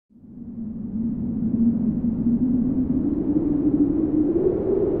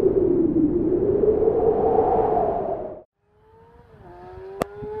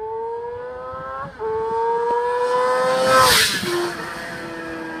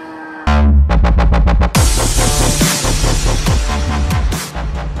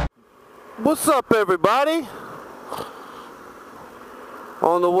What's up, everybody?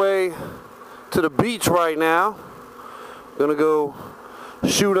 On the way to the beach right now. Gonna go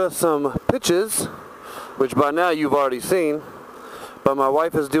shoot us some pictures, which by now you've already seen. But my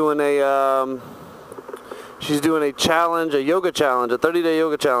wife is doing a she's doing a challenge, a yoga challenge, a 30-day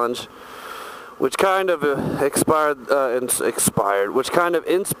yoga challenge, which kind of inspired which kind of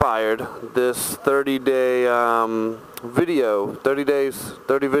inspired this 30-day video, 30 days,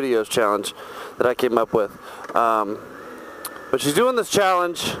 30 videos challenge that I came up with. But she's doing this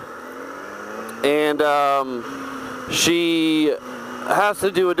challenge, and she has to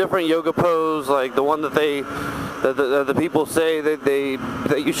do a different yoga pose, like the one that the people say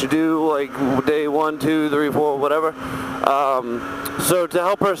that you should do, like day 1, 2, 3, 4, whatever. So to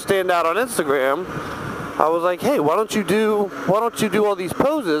help her stand out on Instagram, I was like, hey, why don't you do all these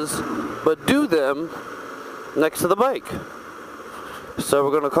poses, but do them next to the bike? So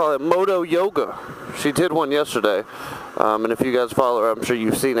we're gonna call it Motoyoga. She did one yesterday, and if you guys follow her, I'm sure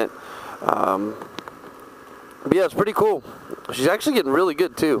you've seen it. But yeah, it's pretty cool. She's actually getting really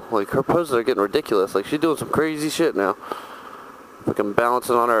good too. Like, her poses are getting ridiculous. Like, she's doing some crazy shit now. Fucking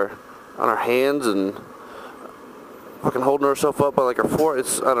balancing on her hands and fucking holding herself up by like her foot.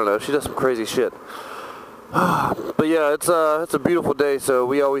 I don't know. She does some crazy shit. But yeah, it's a beautiful day. So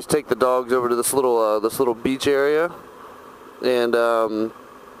we always take the dogs over to this little beach area, and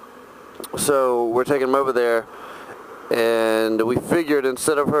so we're taking them over there. And we figured,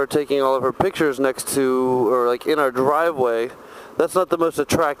 instead of her taking all of her pictures next to, or like in our driveway, that's not the most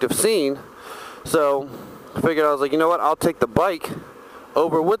attractive scene. So I figured, I was like, you know what, I'll take the bike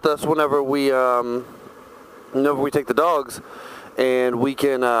over with us whenever we take the dogs, and we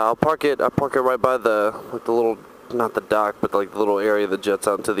can, I'll park it right by the little, not the dock, but like the little area that jets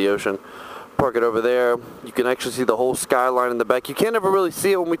out into the ocean. Park it over there. You can actually see the whole skyline in the back. You can't ever really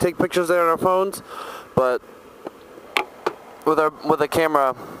see it when we take pictures there on our phones, but with a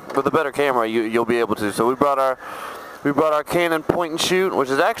better camera, you'll be able to. So we brought our Canon point and shoot, which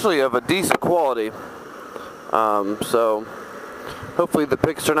is actually of a decent quality. So hopefully the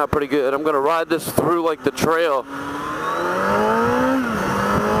pics turn out pretty good. I'm gonna ride this through like the trail. I'm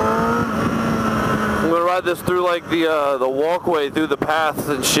gonna ride this through like the walkway through the paths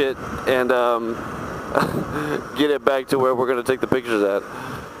and shit, and get it back to where we're gonna take the pictures at.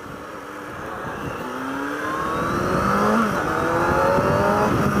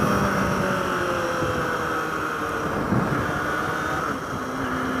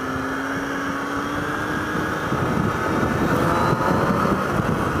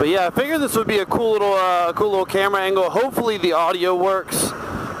 But yeah, I figured this would be a cool little camera angle. Hopefully the audio works.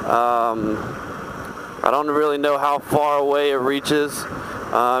 I don't really know how far away it reaches,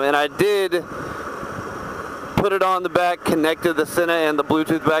 and I did put it on the back, connected the Senna and the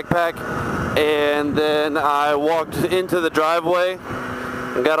Bluetooth backpack, and then I walked into the driveway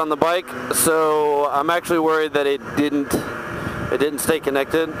and got on the bike. So I'm actually worried that it didn't stay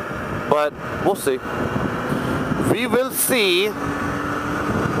connected, but we'll see. We will see.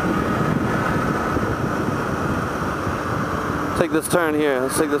 Take this turn here.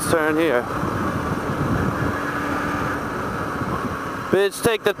 Let's take this turn here. Bitch,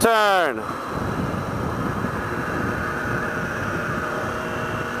 take the turn.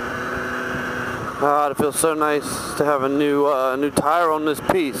 Oh, it feels so nice to have a new tire on this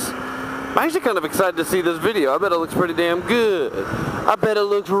piece. I'm actually kind of excited to see this video. I bet it looks pretty damn good. I bet it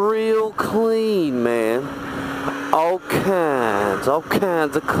looks real clean, man. All kinds of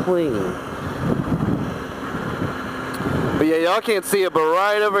clean. But yeah, y'all can't see it, but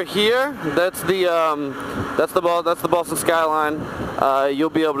right over here, that's the Boston skyline. You'll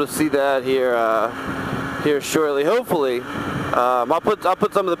be able to see that here shortly. Hopefully, I'll put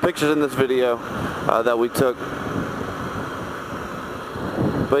some of the pictures in this video that we took.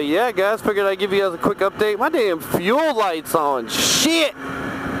 But yeah, guys, figured I'd give you guys a quick update. My damn fuel light's on. Shit.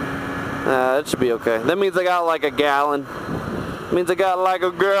 That should be okay. That means I got like a gallon. Means I got like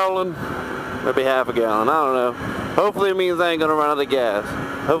a gallon, maybe half a gallon. I don't know. Hopefully it means I ain't gonna run out of gas.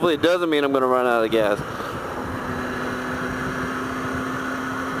 Hopefully it doesn't mean I'm gonna run out of gas.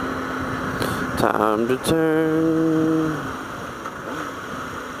 Time to turn.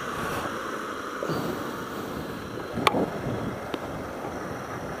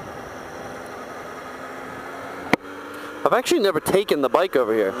 I've actually never taken the bike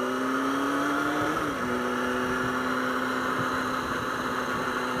over here.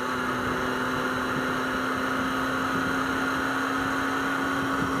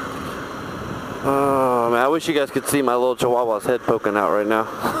 Oh man, I wish you guys could see my little Chihuahua's head poking out right now.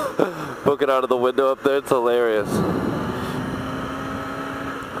 Poking out of the window up there, it's hilarious.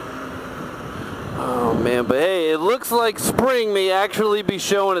 Oh man, but hey, it looks like spring may actually be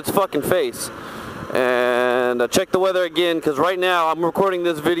showing its fucking face. And I checked the weather again, because right now I'm recording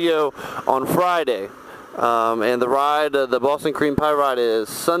this video on Friday. And the ride, the Boston Cream Pie ride, is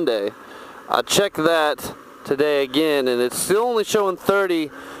Sunday. I checked that today again, and it's still only showing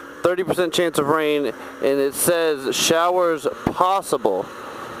 30% chance of rain, and it says showers possible.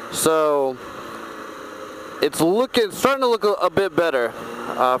 So it's starting to look a bit better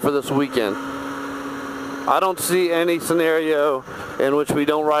for this weekend. I don't see any scenario in which we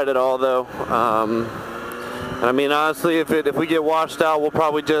don't ride at all, though. And I mean, honestly, if we get washed out, we'll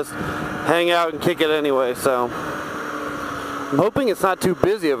probably just hang out and kick it anyway. So I'm hoping it's not too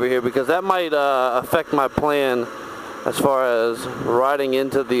busy over here, because that might affect my plan as far as riding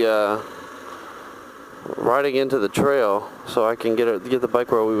into the trail, so I can get the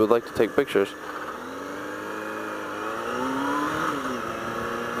bike where we would like to take pictures.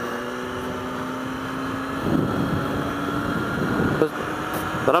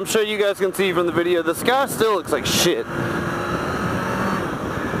 But I'm sure you guys can see from the video, the sky still looks like shit.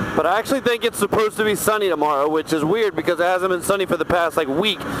 But I actually think it's supposed to be sunny tomorrow, which is weird because it hasn't been sunny for the past like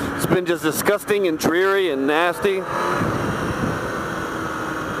week. It's been just disgusting and dreary and nasty.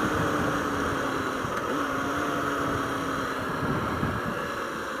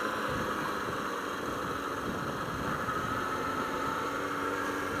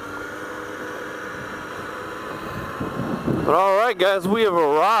 But alright guys, we have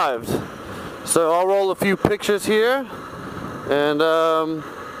arrived. So I'll roll a few pictures here, and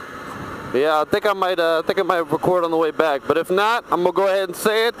yeah, I think I might record on the way back. But if not, I'm gonna go ahead and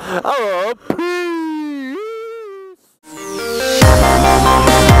say it. Oh, peace.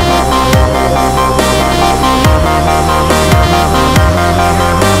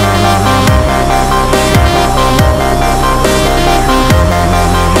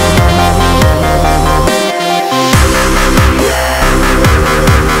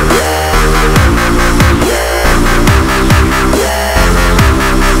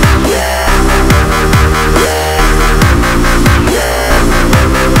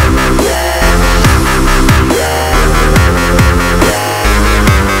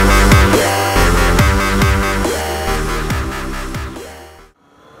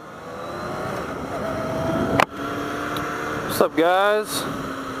 What's up guys?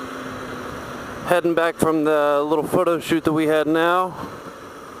 Heading back from the little photo shoot that we had now.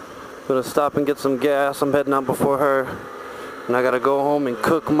 Gonna stop and get some gas. I'm heading out before her, and I gotta go home and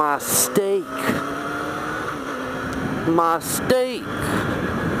cook my steak.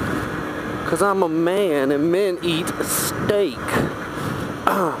 Cause I'm a man and men eat steak.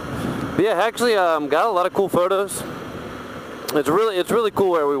 But yeah, actually got a lot of cool photos. It's really cool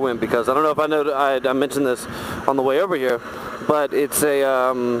where we went, because I don't know if I mentioned this on the way over here, but it's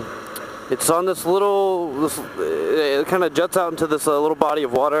on this it kind of juts out into this little body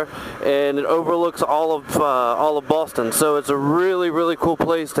of water, and it overlooks all of Boston. So it's a really cool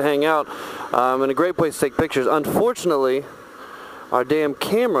place to hang out, and a great place to take pictures. Unfortunately, our damn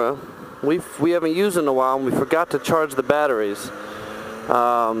camera we haven't used in a while, and we forgot to charge the batteries.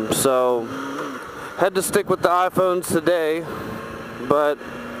 So had to stick with the iPhones today, but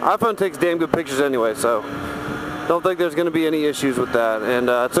iPhone takes damn good pictures anyway, so don't think there's going to be any issues with that. And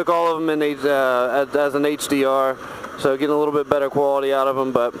I took all of them in as an HDR, so getting a little bit better quality out of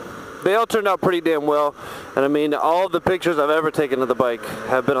them, but they all turned out pretty damn well. And I mean, all of the pictures I've ever taken of the bike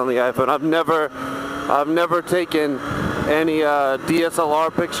have been on the iPhone. I've never taken any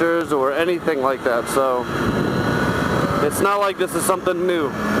DSLR pictures or anything like that, so it's not like this is something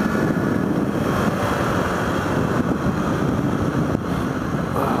new.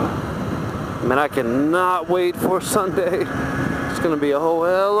 Man, I cannot wait for Sunday. It's gonna be a whole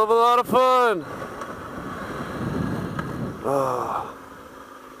hell of a lot of fun. Oh.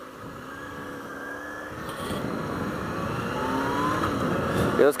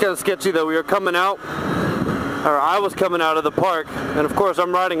 Yeah, it's kind of sketchy though. We were coming out, or I was coming out of the park, and of course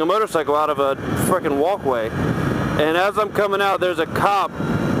I'm riding a motorcycle out of a frickin' walkway. And as I'm coming out, there's a cop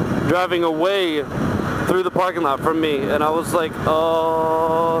driving away through the parking lot from me, and I was like,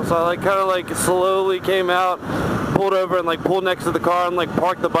 oh. So I kind of slowly came out, pulled over, and pulled next to the car, and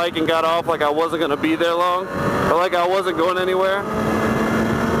parked the bike and got off like I wasn't gonna be there long, or like I wasn't going anywhere.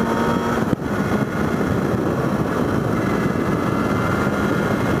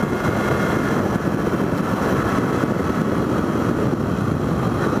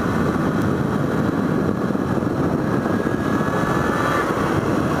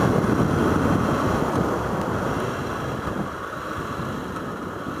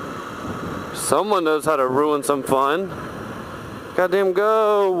 Someone knows how to ruin some fun. Goddamn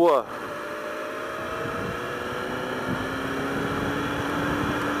go!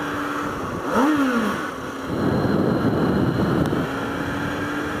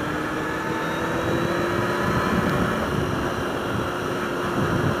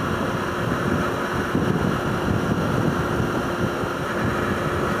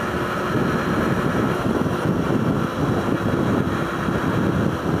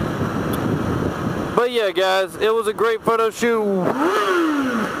 But yeah, guys, it was a great photo shoot.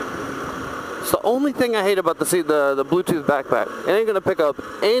 It's the only thing I hate about the Bluetooth backpack. It ain't gonna pick up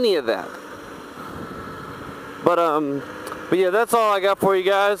any of that. But yeah, that's all I got for you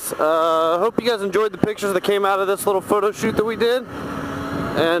guys. Hope you guys enjoyed the pictures that came out of this little photo shoot that we did.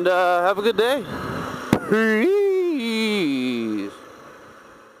 And have a good day. Peace.